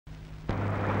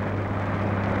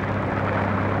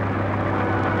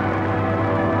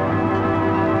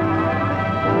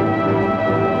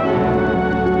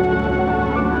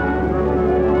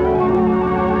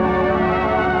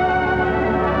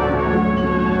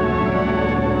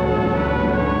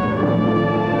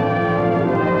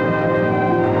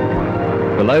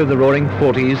Below the roaring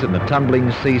 40s and the tumbling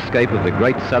seascape of the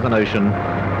great Southern Ocean,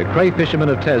 the Cray fishermen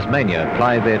of Tasmania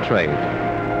ply their trade.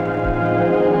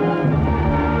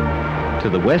 To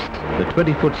the west, the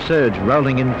 20-foot surge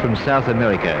rolling in from South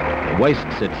America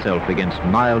wastes itself against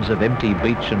miles of empty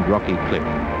beach and rocky cliff.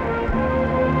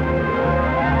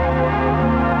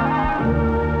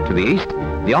 To the east,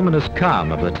 the ominous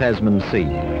calm of the Tasman Sea.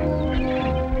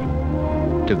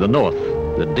 To the north,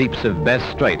 the deeps of Bass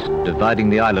Strait dividing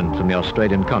the island from the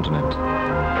Australian continent.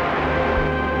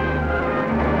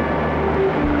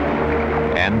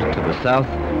 And to the south,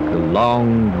 the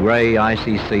long, grey,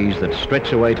 icy seas that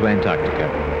stretch away to Antarctica.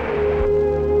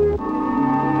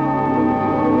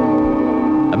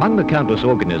 Among the countless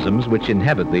organisms which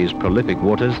inhabit these prolific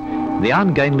waters, the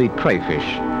ungainly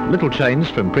crayfish, little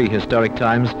changed from prehistoric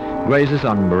times, grazes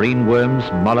on marine worms,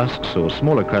 molluscs or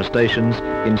smaller crustaceans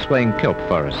in swaying kelp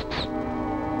forests.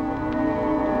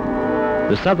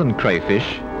 The southern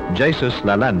crayfish, Jesus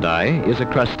lalandi, is a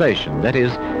crustacean, that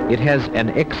is, it has an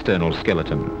external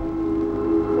skeleton.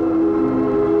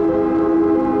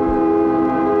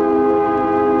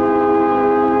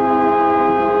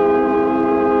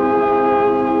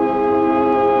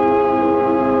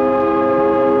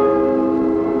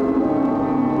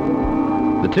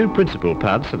 The two principal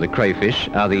parts of the crayfish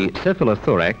are the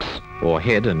cephalothorax, or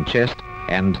head and chest,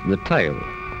 and the tail.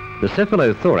 The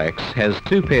cephalothorax has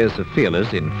 2 pairs of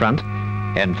feelers in front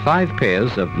and 5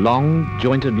 pairs of long,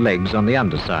 jointed legs on the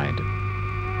underside.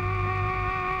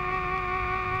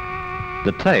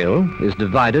 The tail is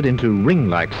divided into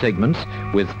ring-like segments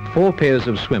with 4 pairs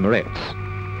of swimmerettes.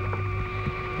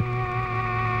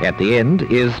 At the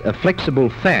end is a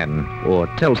flexible fan, or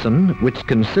telson, which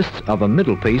consists of a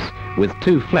middle piece with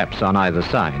 2 flaps on either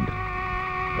side.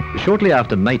 Shortly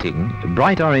after mating,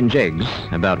 bright orange eggs,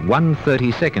 about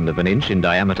 1/32 of an inch in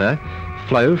diameter,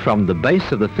 flow from the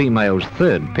base of the female's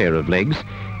 3rd pair of legs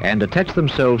and attach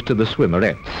themselves to the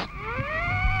swimmerettes.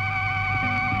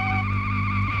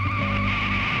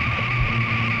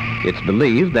 It's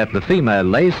believed that the female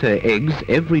lays her eggs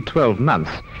every 12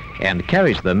 months and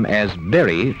carries them as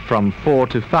berry from 4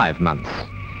 to 5 months.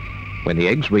 When the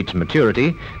eggs reach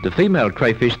maturity, the female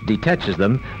crayfish detaches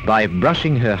them by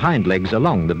brushing her hind legs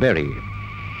along the berry.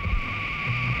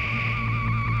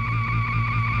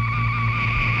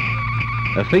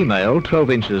 A female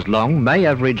 12 inches long may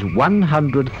average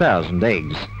 100,000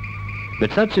 eggs,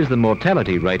 but such is the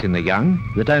mortality rate in the young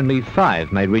that only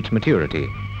 5 may reach maturity.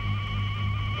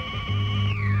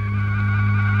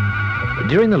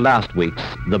 During the last weeks,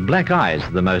 the black eyes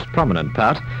are the most prominent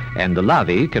part, and the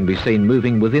larvae can be seen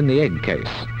moving within the egg case.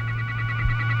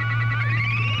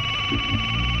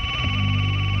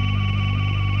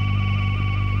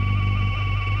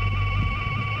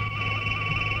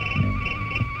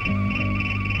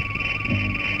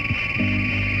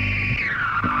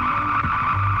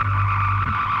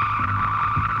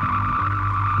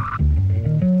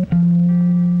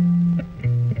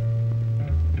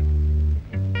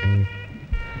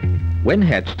 When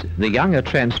hatched, the young are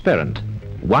transparent,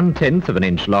 1/10 of an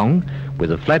inch long, with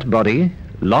a flat body,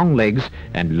 long legs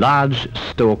and large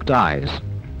stalked eyes.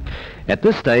 At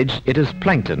this stage it is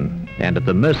plankton and at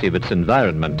the mercy of its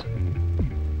environment.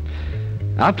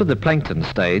 After the plankton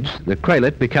stage, the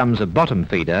craylet becomes a bottom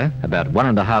feeder about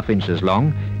 1.5 inches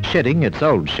long, shedding its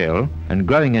old shell and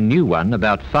growing a new one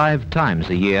about 5 times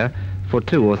a year for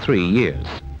 2 or 3 years.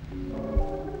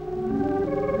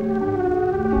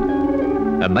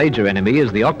 A major enemy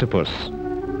is the octopus.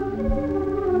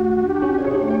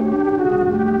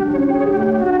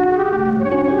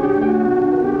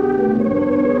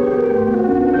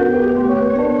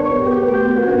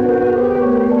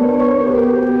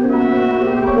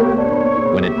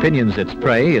 When it pinions its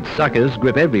prey, its suckers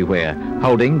grip everywhere,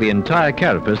 holding the entire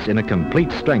carapace in a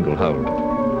complete stranglehold.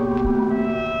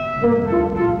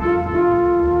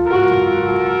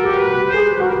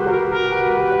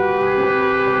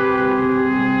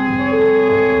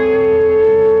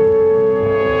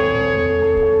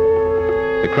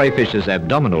 Crayfish's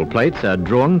abdominal plates are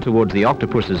drawn towards the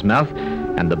octopus's mouth,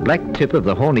 and the black tip of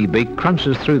the horny beak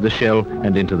crunches through the shell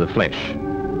and into the flesh.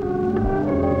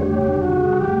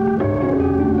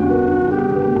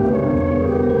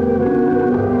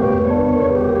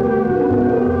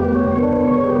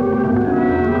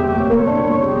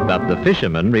 But the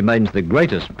fisherman remains the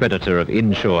greatest predator of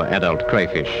inshore adult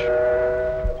crayfish.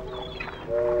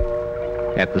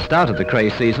 At the start of the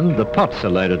cray season, the pots are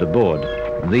loaded aboard.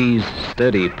 These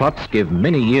sturdy pots give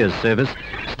many years' service,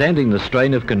 standing the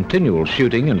strain of continual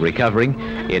shooting and recovering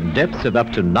in depths of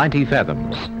up to 90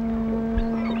 fathoms.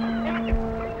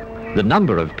 The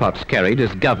number of pots carried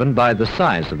is governed by the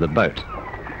size of the boat.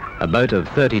 A boat of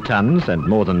 30 tons and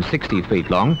more than 60 feet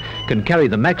long can carry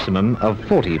the maximum of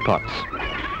 40 pots.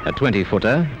 A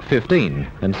 20-footer, 15,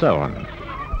 and so on.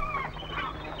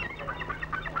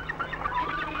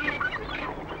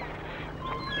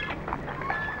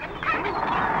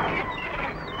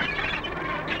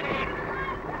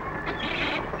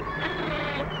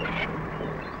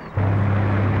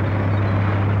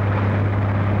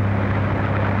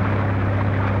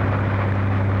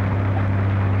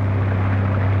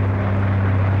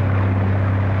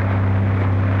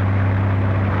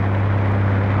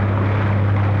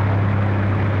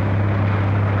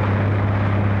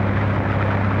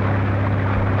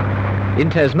 In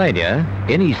Tasmania,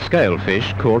 any scale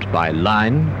fish caught by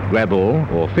line, grab all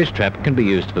or fish trap can be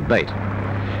used for bait.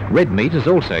 Red meat is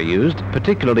also used,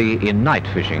 particularly in night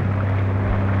fishing.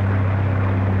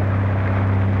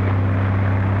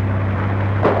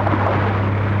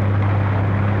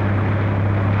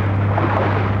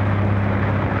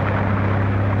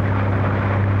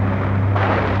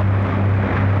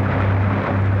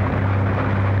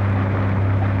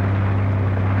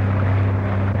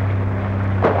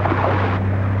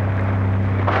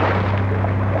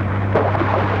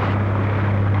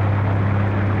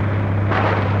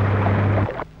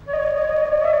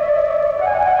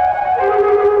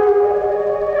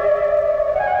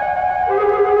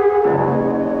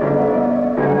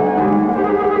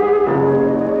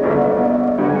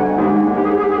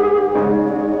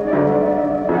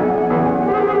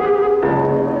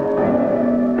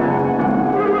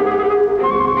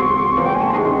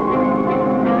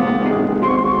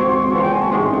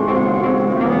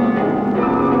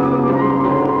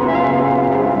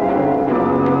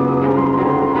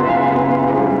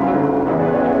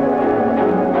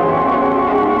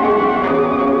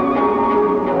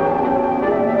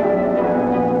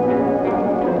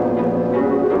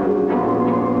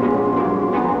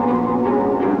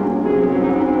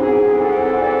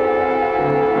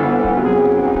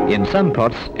 In some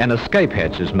pots, an escape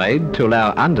hatch is made to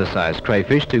allow undersized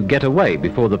crayfish to get away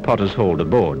before the pot is hauled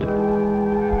aboard.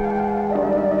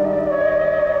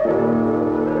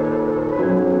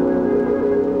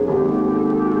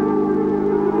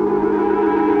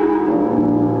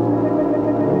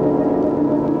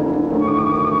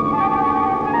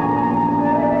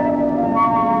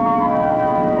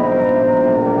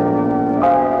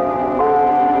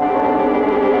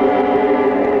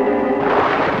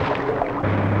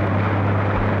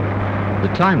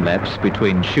 The time lapse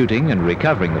between shooting and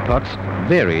recovering the pots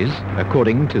varies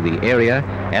according to the area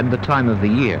and the time of the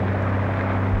year.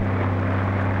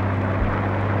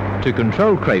 To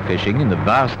control crayfishing in the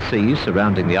vast seas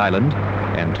surrounding the island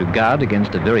and to guard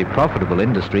against a very profitable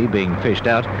industry being fished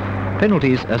out,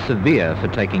 penalties are severe for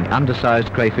taking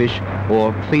undersized crayfish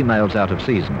or females out of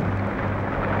season.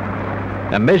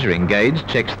 A measuring gauge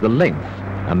checks the length,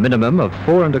 a minimum of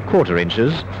 4 1/4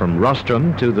 inches from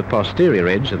rostrum to the posterior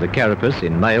edge of the carapace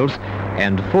in males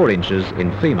and 4 inches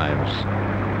in females.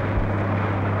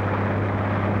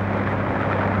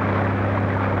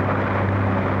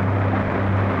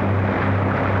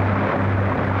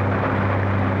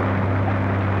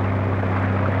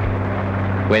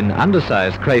 When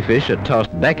undersized crayfish are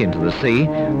tossed back into the sea,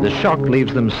 the shock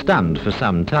leaves them stunned for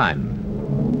some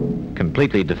time.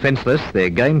 Completely defenseless, they're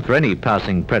game for any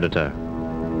passing predator.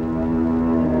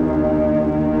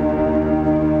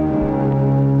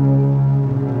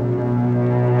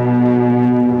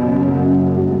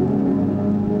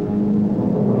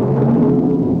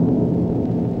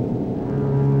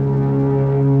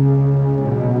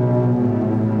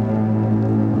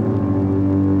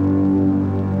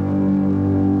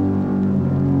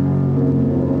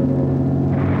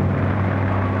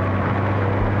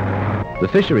 The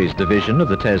Fisheries Division of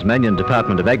the Tasmanian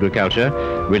Department of Agriculture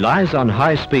relies on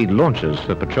high-speed launches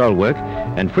for patrol work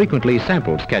and frequently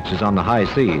samples catches on the high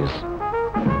seas.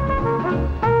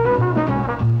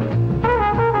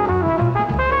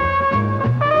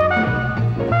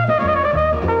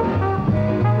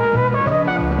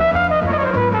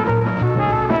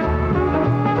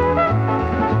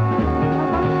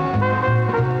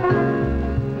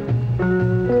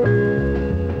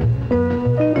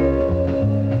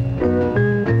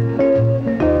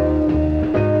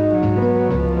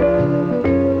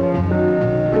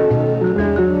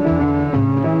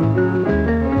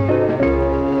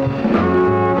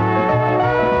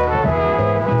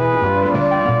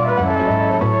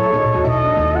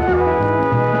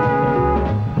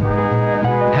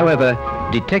 However,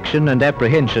 detection and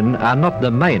apprehension are not the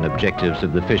main objectives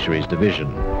of the Fisheries Division.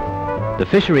 The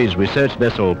Fisheries Research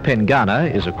Vessel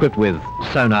Pengana is equipped with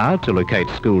sonar to locate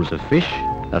schools of fish,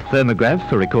 a thermograph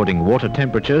for recording water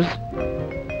temperatures,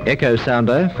 echo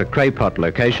sounder for cray pot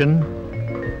location,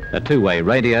 a two-way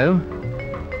radio,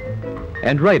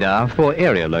 and radar for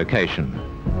area location.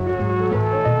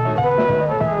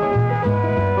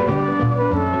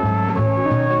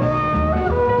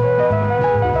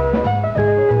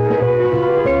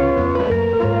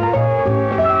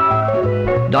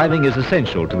 Diving is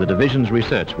essential to the division's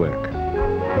research work.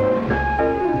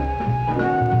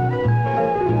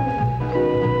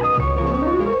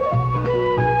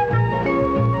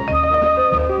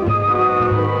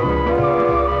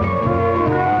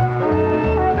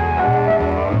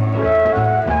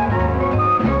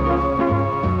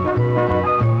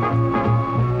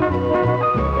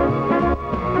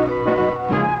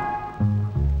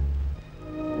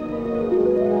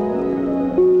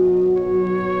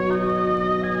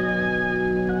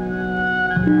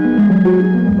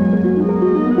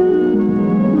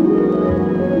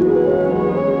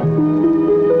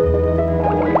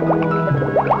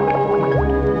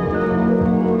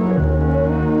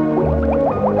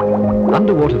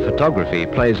 Underwater photography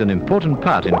plays an important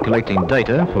part in collecting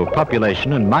data for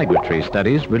population and migratory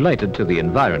studies related to the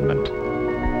environment.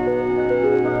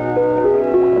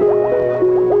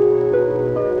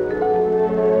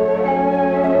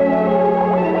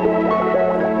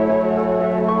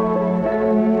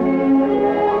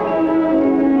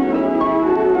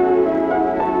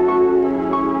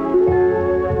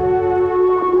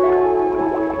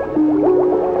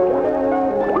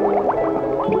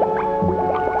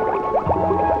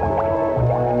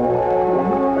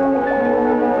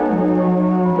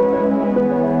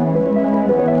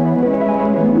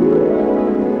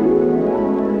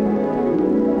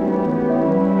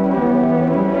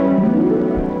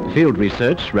 Field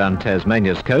research round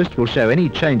Tasmania's coast will show any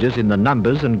changes in the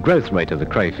numbers and growth rate of the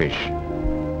crayfish.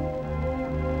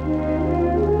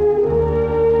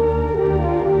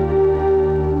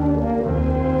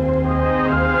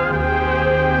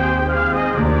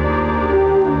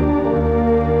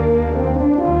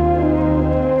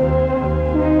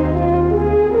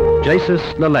 Jasus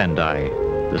lalandi,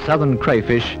 the southern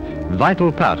crayfish,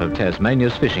 vital part of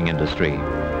Tasmania's fishing industry.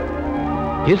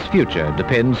 His future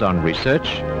depends on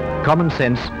research, common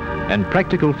sense and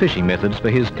practical fishing methods for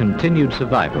his continued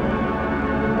survival.